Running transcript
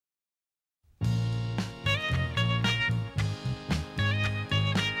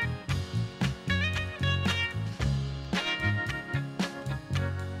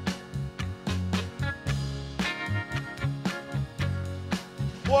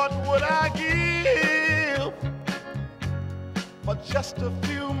What would I give for just a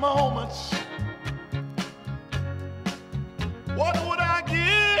few moments? What would I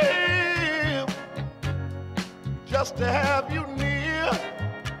give just to have you near?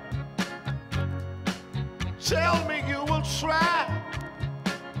 Tell me you will try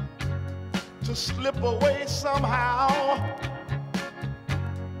to slip away somehow.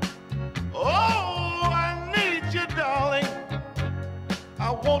 Oh, I need you, darling. I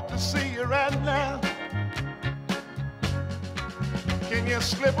want to see you right now. Can you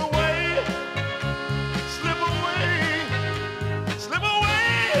slip away? Slip away. Slip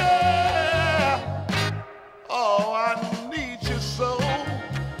away. Yeah. Oh, I need you so.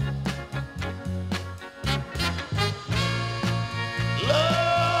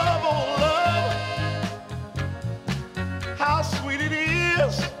 Love, oh love, how sweet it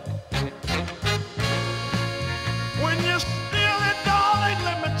is when you're still it, darling.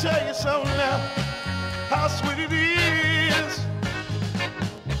 Let me tell you something now, how sweet it is.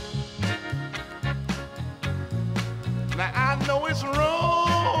 Now I know it's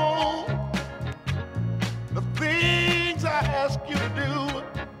wrong, the things I ask you to do,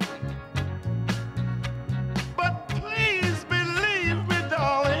 but please believe me,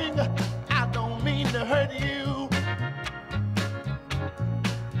 darling, I don't mean to hurt you.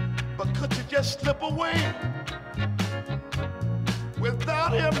 But could you just slip away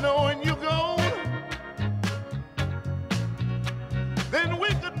without him knowing you're gone? Then we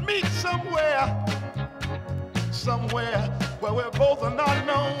could meet somewhere where we're both are not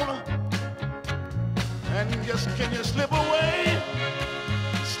known. And just can you slip away?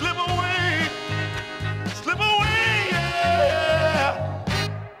 Slip away. Slip away, yeah.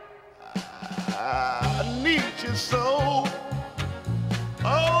 I need you so.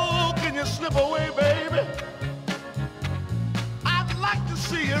 Oh, can you slip away, baby? I'd like to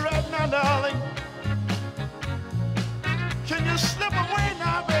see you right now, darling. Can you slip away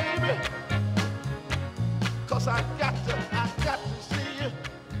now, baby? 'Cause I got to